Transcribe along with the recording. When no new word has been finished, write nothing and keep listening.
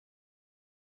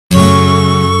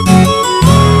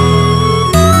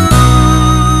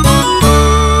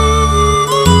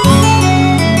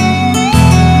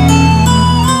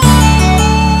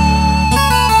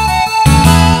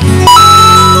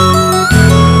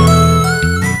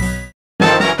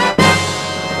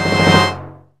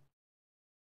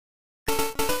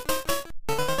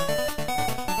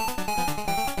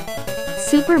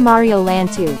Mario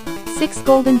Land 2. 6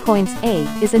 Golden Coins A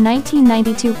is a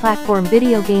 1992 platform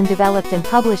video game developed and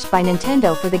published by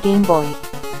Nintendo for the Game Boy.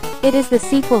 It is the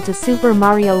sequel to Super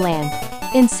Mario Land.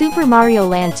 In Super Mario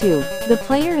Land 2, the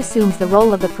player assumes the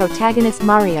role of the protagonist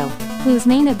Mario, whose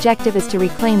main objective is to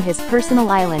reclaim his personal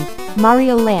island,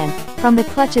 Mario Land, from the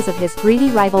clutches of his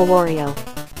greedy rival Wario.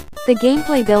 The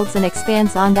gameplay builds and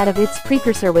expands on that of its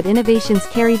precursor with innovations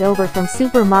carried over from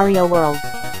Super Mario World.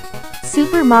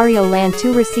 Super Mario Land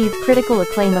 2 received critical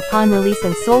acclaim upon release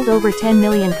and sold over 10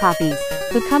 million copies,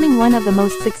 becoming one of the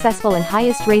most successful and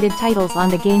highest-rated titles on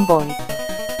the Game Boy.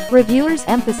 Reviewers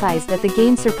emphasized that the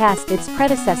game surpassed its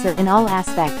predecessor in all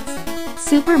aspects.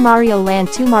 Super Mario Land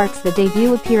 2 marks the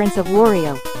debut appearance of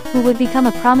Wario, who would become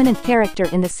a prominent character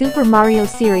in the Super Mario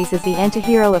series as the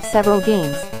anti-hero of several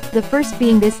games, the first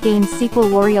being this game's sequel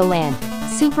Wario Land,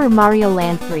 Super Mario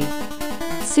Land 3.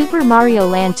 Super Mario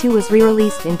Land 2 was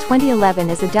re-released in 2011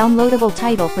 as a downloadable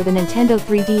title for the Nintendo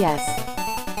 3DS.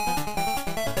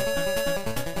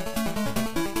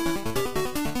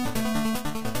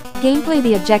 Gameplay: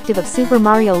 the objective of Super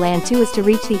Mario Land 2 is to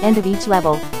reach the end of each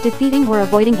level, defeating or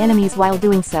avoiding enemies while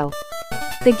doing so.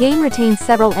 The game retains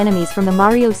several enemies from the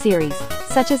Mario series,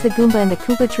 such as the Goomba and the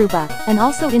Koopa Troopa, and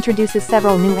also introduces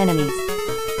several new enemies.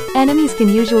 Enemies can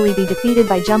usually be defeated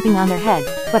by jumping on their head,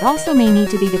 but also may need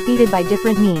to be defeated by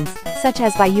different means, such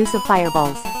as by use of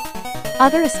fireballs.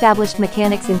 Other established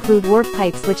mechanics include warp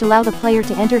pipes, which allow the player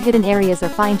to enter hidden areas or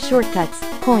find shortcuts,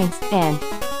 coins, and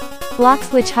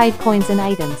blocks which hide coins and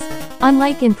items.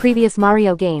 Unlike in previous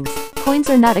Mario games, coins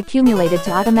are not accumulated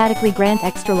to automatically grant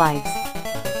extra lives.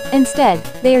 Instead,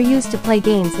 they are used to play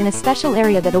games in a special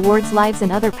area that awards lives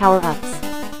and other power-ups.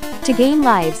 To gain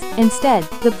lives, instead,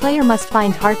 the player must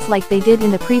find hearts like they did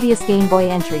in the previous Game Boy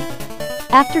entry.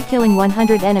 After killing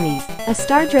 100 enemies, a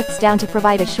star drifts down to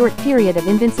provide a short period of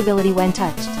invincibility when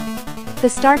touched. The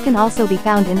star can also be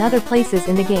found in other places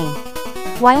in the game.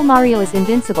 While Mario is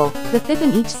invincible, the fifth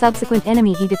and each subsequent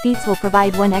enemy he defeats will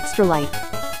provide one extra life.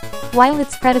 While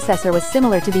its predecessor was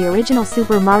similar to the original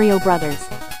Super Mario Bros.,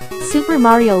 Super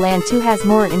Mario Land 2 has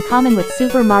more in common with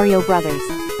Super Mario Bros.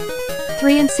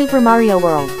 3 in Super Mario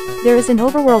World. There is an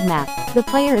overworld map. The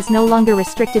player is no longer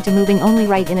restricted to moving only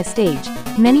right in a stage.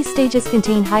 Many stages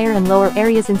contain higher and lower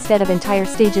areas instead of entire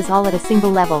stages all at a single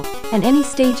level, and any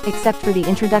stage except for the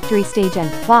introductory stage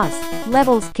and boss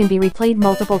levels can be replayed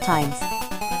multiple times.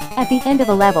 At the end of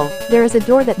a level, there is a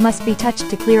door that must be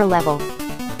touched to clear a level.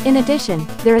 In addition,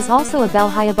 there is also a bell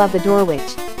high above the door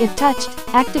which, if touched,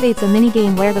 activates a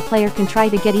mini-game where the player can try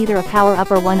to get either a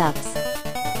power-up or one-ups.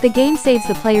 The game saves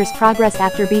the player's progress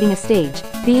after beating a stage,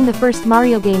 being the first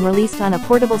Mario game released on a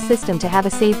portable system to have a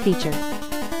save feature.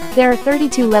 There are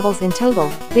 32 levels in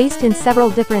total, based in several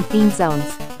different theme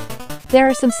zones. There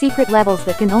are some secret levels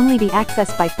that can only be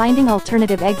accessed by finding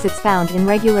alternative exits found in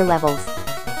regular levels.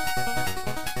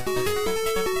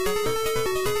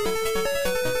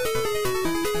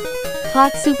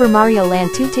 Plot: Super Mario Land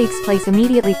 2 takes place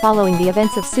immediately following the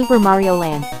events of Super Mario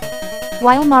Land.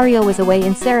 While Mario was away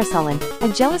in Sarasaland,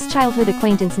 a jealous childhood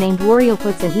acquaintance named Wario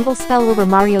puts an evil spell over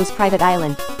Mario's private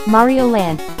island, Mario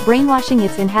Land, brainwashing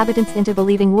its inhabitants into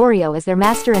believing Wario is their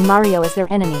master and Mario is their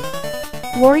enemy.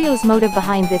 Wario's motive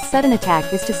behind this sudden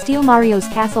attack is to steal Mario's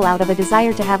castle out of a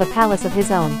desire to have a palace of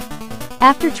his own.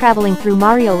 After traveling through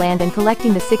Mario Land and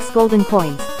collecting the 6 golden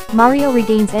coins, Mario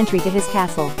regains entry to his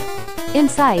castle.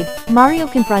 Inside, Mario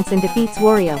confronts and defeats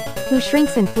Wario, who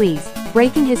shrinks and flees,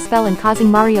 breaking his spell and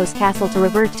causing Mario's castle to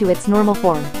revert to its normal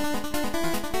form.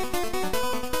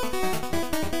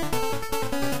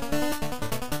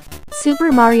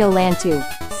 Super Mario Land 2.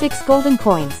 6 Golden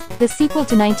Coins, the sequel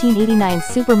to 1989's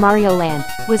Super Mario Land,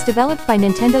 was developed by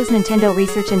Nintendo's Nintendo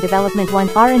Research and Development 1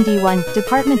 R&D 1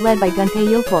 department led by Gunpei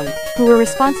Yokoi, who were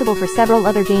responsible for several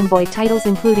other Game Boy titles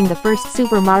including the first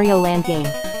Super Mario Land game.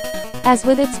 As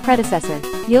with its predecessor,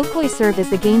 Yokoi served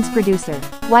as the game's producer,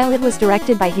 while it was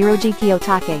directed by Hiroji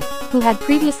Kiyotake, who had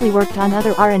previously worked on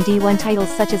other R&D 1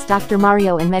 titles such as Dr.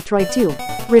 Mario and Metroid 2,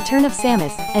 Return of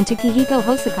Samus, and Takehiko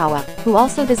Hosokawa, who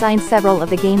also designed several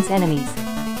of the game's enemies.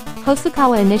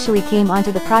 Hosokawa initially came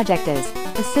onto the project as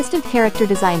assistant character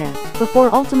designer,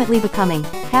 before ultimately becoming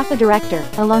half a director,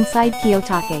 alongside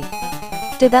Kiyotake.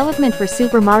 Development for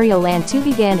Super Mario Land 2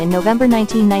 began in November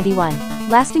 1991,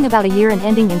 lasting about a year and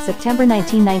ending in September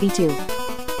 1992.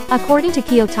 According to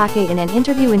Kiyotake in an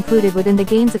interview included within the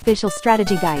game's official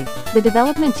strategy guide, the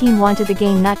development team wanted the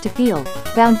game not to feel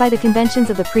bound by the conventions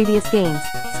of the previous games,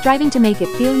 striving to make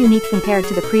it feel unique compared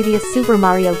to the previous Super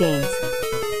Mario games.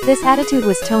 This attitude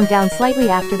was toned down slightly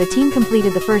after the team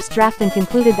completed the first draft and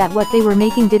concluded that what they were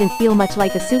making didn't feel much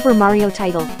like a Super Mario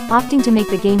title, opting to make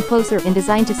the game closer in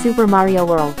design to Super Mario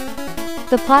World.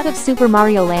 The plot of Super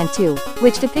Mario Land 2,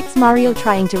 which depicts Mario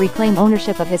trying to reclaim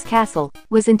ownership of his castle,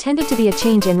 was intended to be a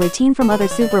change in routine from other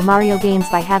Super Mario games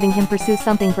by having him pursue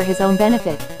something for his own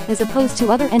benefit, as opposed to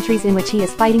other entries in which he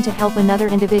is fighting to help another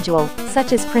individual,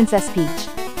 such as Princess Peach.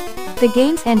 The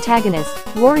game's antagonist,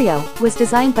 Wario, was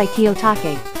designed by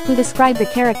Kiyotake, who described the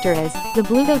character as the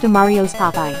Bluto to Mario's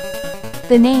Popeye.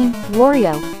 The name,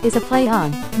 Wario, is a play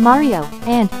on Mario,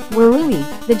 and Warui,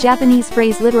 the Japanese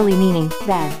phrase literally meaning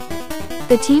bad.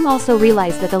 The team also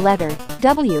realized that the letter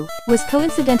W was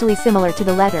coincidentally similar to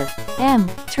the letter M,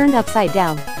 turned upside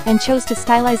down, and chose to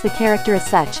stylize the character as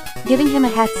such, giving him a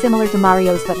hat similar to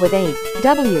Mario's but with a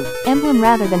W emblem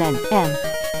rather than an M.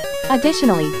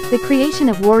 Additionally, the creation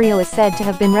of Wario is said to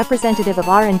have been representative of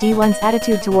R&D1's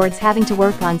attitude towards having to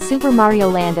work on Super Mario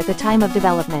Land at the time of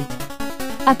development.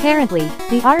 Apparently,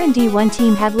 the R&D1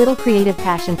 team had little creative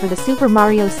passion for the Super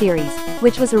Mario series,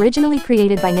 which was originally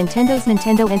created by Nintendo's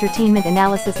Nintendo Entertainment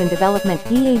Analysis and Development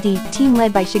 (EAD) team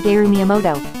led by Shigeru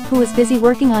Miyamoto, who was busy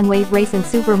working on Wave Race and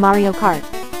Super Mario Kart.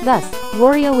 Thus,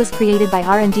 Wario was created by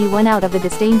R&D1 out of the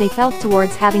disdain they felt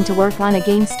towards having to work on a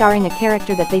game starring a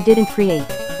character that they didn't create.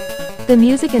 The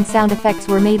music and sound effects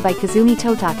were made by Kazumi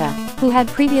Totaka, who had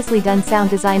previously done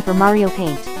sound design for Mario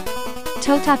Paint.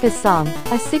 Totaka's song,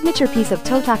 a signature piece of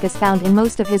Totaka's found in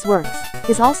most of his works,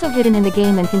 is also hidden in the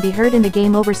game and can be heard in the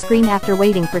game over screen after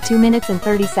waiting for 2 minutes and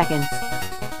 30 seconds.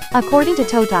 According to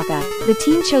Totaka, the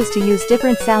team chose to use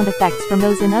different sound effects from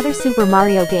those in other Super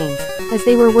Mario games, as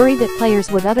they were worried that players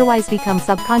would otherwise become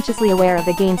subconsciously aware of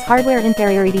the game's hardware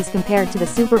inferiorities compared to the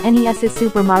Super NES's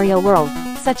Super Mario World,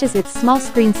 such as its small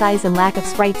screen size and lack of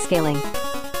sprite scaling.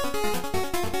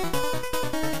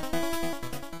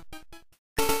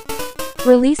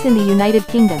 Released in the United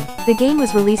Kingdom, the game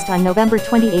was released on November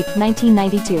 28,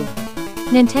 1992.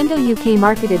 Nintendo UK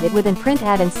marketed it with an print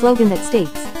ad and slogan that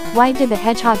states, "Why did the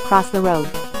hedgehog cross the road?"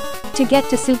 To get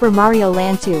to Super Mario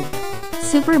Land 2.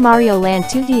 Super Mario Land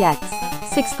 2 DX.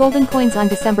 6 golden coins on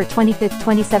December 25,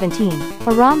 2017.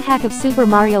 A ROM hack of Super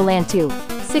Mario Land 2.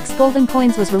 6 golden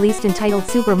coins was released entitled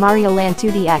Super Mario Land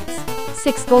 2 DX.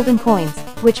 6 golden coins,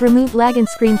 which removed lag and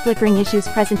screen flickering issues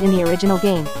present in the original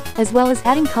game, as well as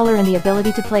adding color and the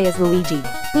ability to play as Luigi,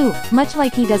 who, much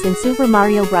like he does in Super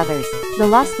Mario Bros., The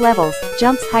Lost Levels,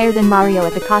 jumps higher than Mario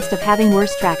at the cost of having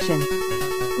worse traction.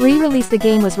 Re-release. The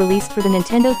game was released for the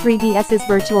Nintendo 3DS's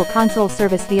Virtual Console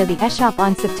service via the eShop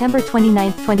on September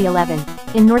 29, 2011,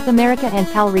 in North America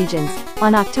and PAL regions,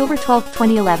 on October 12,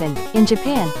 2011, in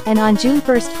Japan, and on June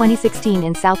 1, 2016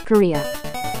 in South Korea.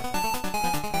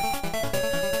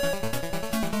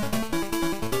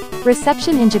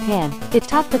 Reception in Japan. It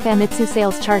topped the Famitsu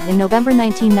sales chart in November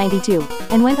 1992,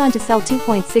 and went on to sell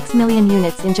 2.6 million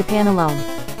units in Japan alone.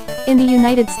 In the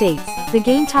United States, the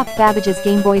game topped Babbage's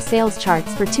Game Boy sales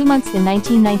charts for 2 months in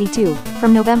 1992,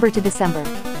 from November to December.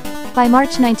 By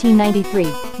March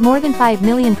 1993, more than 5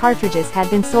 million cartridges had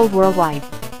been sold worldwide.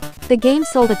 The game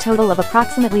sold a total of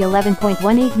approximately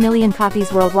 11.18 million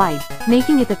copies worldwide,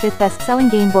 making it the 5th best-selling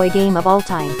Game Boy game of all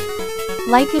time.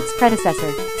 Like its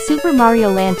predecessor, Super Mario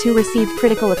Land 2 received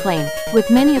critical acclaim, with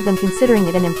many of them considering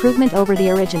it an improvement over the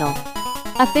original.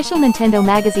 Official Nintendo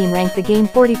magazine ranked the game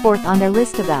 44th on their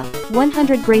list of the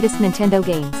 100 greatest Nintendo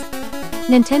games.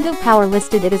 Nintendo Power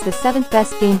listed it as the 7th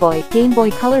best Game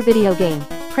Boy Color video game,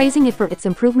 praising it for its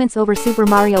improvements over Super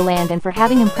Mario Land and for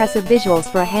having impressive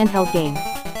visuals for a handheld game.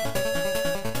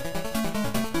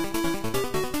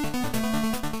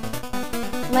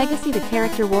 Legacy. The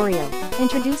character Wario,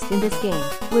 introduced in this game,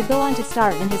 would go on to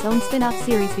star in his own spin-off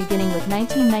series beginning with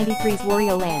 1993's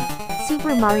Wario Land,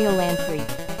 Super Mario Land 3.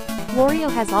 Wario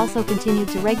has also continued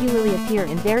to regularly appear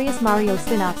in various Mario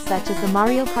spin-offs such as the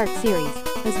Mario Kart series,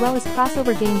 as well as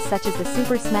crossover games such as the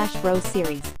Super Smash Bros.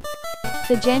 Series.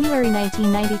 The January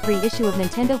 1993 issue of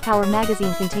Nintendo Power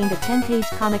magazine contained a 10-page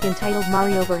comic entitled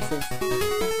Mario vs.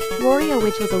 Wario,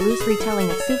 which was a loose retelling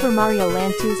of Super Mario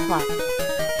Land 2's plot.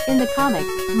 In the comic,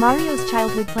 Mario's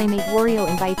childhood playmate Wario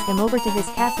invites him over to his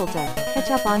castle to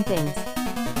catch up on things.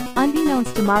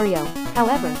 Unbeknownst to Mario,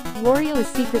 however, Wario is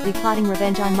secretly plotting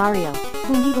revenge on Mario,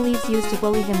 whom he believes used to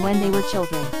bully him when they were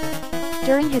children.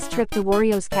 During his trip to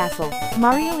Wario's castle,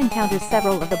 Mario encounters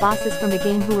several of the bosses from the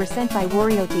game who were sent by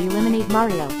Wario to eliminate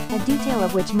Mario, a detail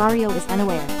of which Mario is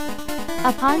unaware.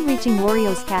 Upon reaching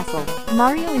Wario's castle,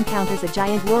 Mario encounters a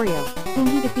giant Wario, whom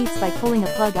he defeats by pulling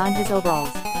a plug on his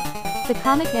overalls. The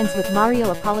comic ends with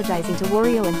Mario apologizing to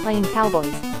Wario and playing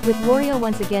cowboys, with Wario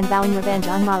once again vowing revenge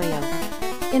on Mario.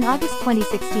 In August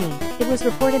 2016, it was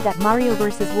reported that Mario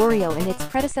vs. Wario and its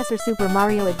predecessor Super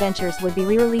Mario Adventures would be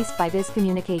re-released by Viz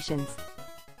Communications.